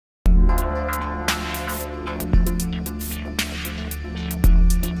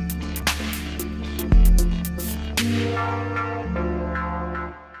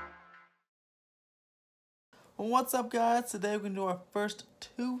What's up, guys? Today we're going to do our first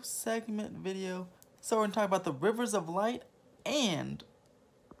two-segment video. So we're going to talk about the Rivers of Light and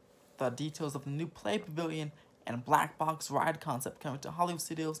the details of the new Play Pavilion and Black Box ride concept coming to Hollywood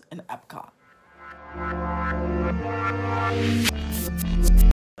Studios in Epcot.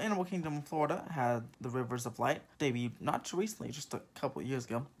 Animal Kingdom in Florida had the Rivers of Light debuted not too recently, just a couple of years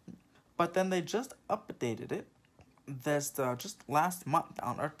ago. But then they just updated it just last month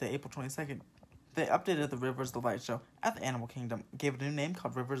on Earth Day, April 22nd. They updated the Rivers of Light show at the Animal Kingdom, gave it a new name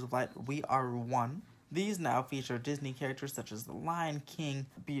called Rivers of Light We Are One. These now feature Disney characters such as The Lion King,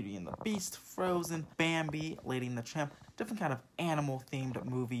 Beauty and the Beast, Frozen, Bambi, Lady and the Tramp, different kind of animal-themed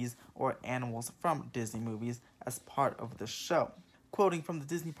movies or animals from Disney movies as part of the show. Quoting from the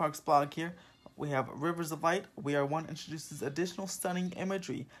Disney Parks blog here, we have Rivers of Light, We Are One introduces additional stunning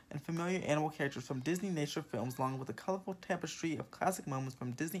imagery and familiar animal characters from Disney nature films along with a colorful tapestry of classic moments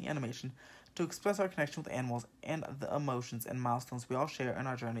from Disney animation to express our connection with animals and the emotions and milestones we all share in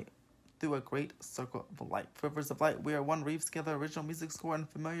our journey through a great circle of light. Rivers of Light, We Are One weaves together original music score and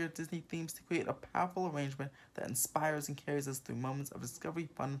familiar Disney themes to create a powerful arrangement that inspires and carries us through moments of discovery,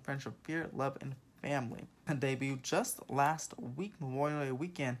 fun, friendship, fear, love, and family. And debuted just last week, Memorial Day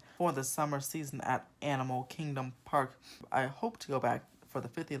weekend, for the summer season at Animal Kingdom Park. I hope to go back for the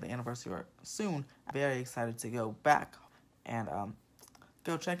 50th anniversary soon. I'm very excited to go back and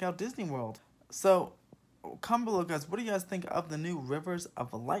go check out Disney World. So, comment below, guys. What do you guys think of the new Rivers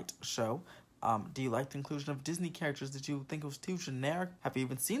of Light show? Do you like the inclusion of Disney characters? Did you think it was too generic? Have you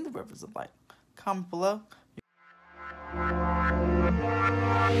even seen the Rivers of Light? Comment below.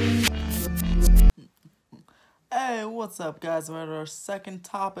 Hey, what's up, guys? We're at our second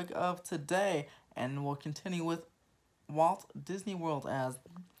topic of today, and we'll continue with Walt Disney World as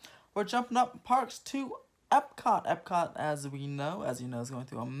we're jumping up parks to Epcot. Epcot, as you know, is going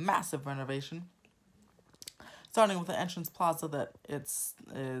through a massive renovation, starting with the entrance plaza that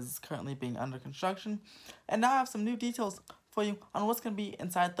is currently being under construction. And now I have some new details for you on what's going to be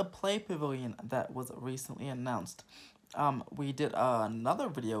inside the Play Pavilion that was recently announced. We did another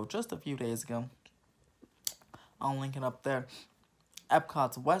video just a few days ago. I'll link it up there.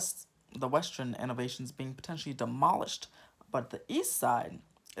 Epcot's the western innovations being potentially demolished, but the east side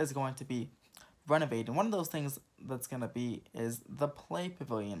is going to be renovated. One of those things that's going to be is the Play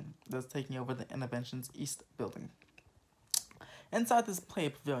Pavilion that's taking over the Innovations East building. Inside this Play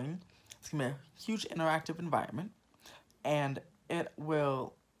Pavilion, it's going to be a huge interactive environment, and it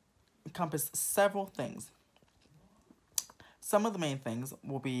will encompass several things. Some of the main things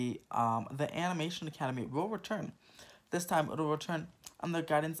will be the Animation Academy will return. This time it will return under the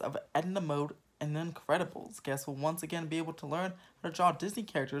guidance of Edna Mode and the Incredibles. Guests will once again be able to learn how to draw Disney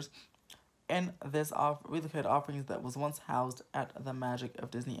characters in this relocated offerings that was once housed at the Magic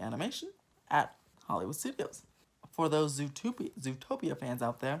of Disney Animation at Hollywood Studios. For those Zootopia fans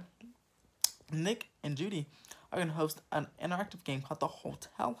out there, Nick and Judy are going to host an interactive game called the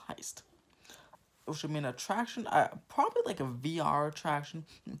Hotel Heist, which would be an attraction, probably like a VR attraction,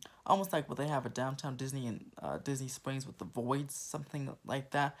 almost like what they have at Downtown Disney and Disney Springs with the Voids, something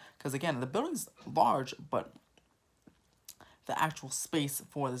like that. Because again, the building's large, but the actual space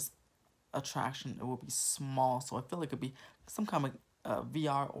for this attraction, it will be small. So I feel like it would be some kind of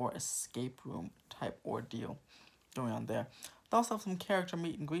VR or escape room type ordeal going on there. They also have some character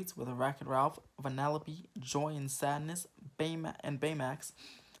meet and greets with Wreck-It Ralph, Vanellope, Joy and Sadness, and Baymax.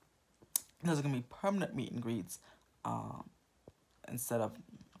 Those are going to be permanent meet and greets instead of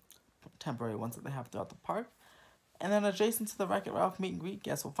temporary ones that they have throughout the park. And then adjacent to the Wreck-It Ralph meet and greet,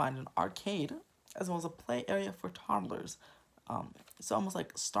 guests will find an arcade as well as a play area for toddlers. It's almost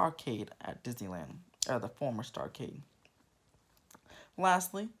like Starcade at Disneyland, or the former Starcade.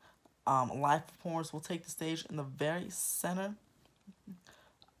 Lastly, live performers will take the stage in the very center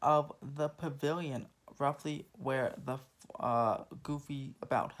of the pavilion, roughly where the Goofy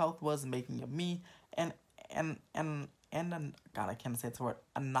About Health was, Making of Me, and God, I can't say it's the word,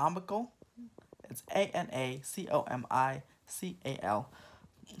 Anomical. It's Anacomical.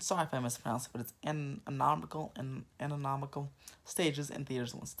 Sorry if I mispronounced it, but it's Anomical stages in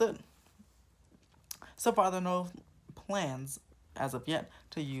theaters once stood. So far, there are no plans as of yet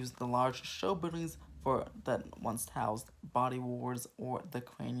to use the large show buildings for that once housed Body Wars or the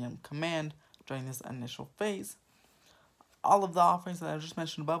Cranium Command during this initial phase. All of the offerings that I just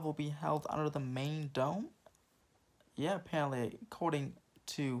mentioned above will be held under the main dome. Yeah, apparently, according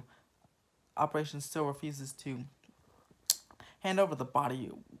to Operation still refuses to hand over the Body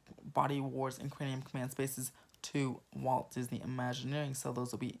Wars and Cranium Command spaces to Walt Disney Imagineering, so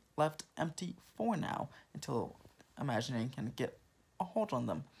those will be left empty for now until Imagineering can get a hold on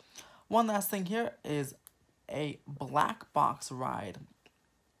them. One last thing here is a black box ride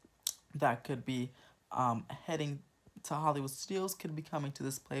that could be heading to Hollywood Studios, could be coming to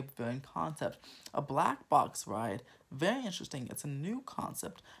this Play Pavilion concept. A black box ride, very interesting. It's a new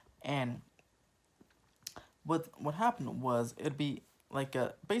concept, and what happened was it'd be like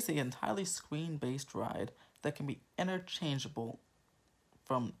a basically entirely screen based ride that can be interchangeable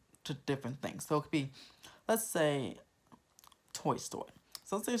from to different things. So it could be, let's say, Toy Story.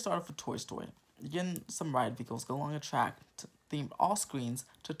 So let's say you start off with Toy Story. You get in some ride vehicles, go along a track, themed all screens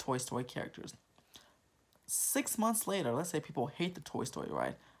to Toy Story characters. 6 months later, let's say people hate the Toy Story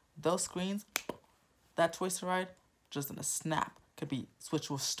ride. Those screens, that Toy Story ride, just in a snap, could be switched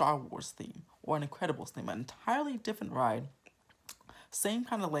to a Star Wars theme or an Incredibles theme, an entirely different ride. Same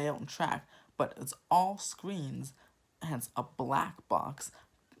kind of layout and track, but it's all screens, hence a black box,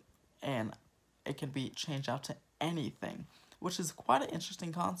 and it can be changed out to anything, which is quite an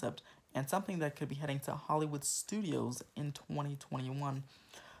interesting concept and something that could be heading to Hollywood Studios in 2021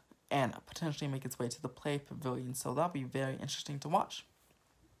 and potentially make its way to the Play Pavilion. So that'll be very interesting to watch.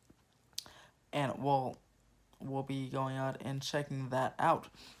 And we'll be going out and checking that out.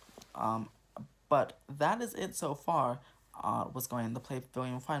 But that is it so far. What's going in the Play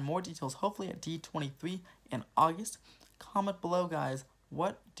Pavilion. We'll find more details hopefully at D23 in August. Comment below, guys.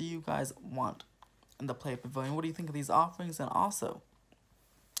 What do you guys want in the Play Pavilion? What do you think of these offerings? And also,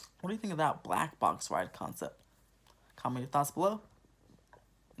 what do you think of that black box ride concept? Comment your thoughts below.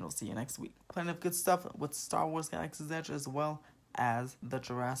 And we'll see you next week. Plenty of good stuff with Star Wars Galaxy's Edge, as well as the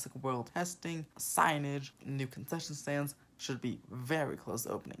Jurassic World testing, signage, new concession stands. Should be very close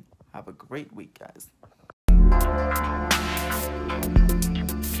to opening. Have a great week, guys.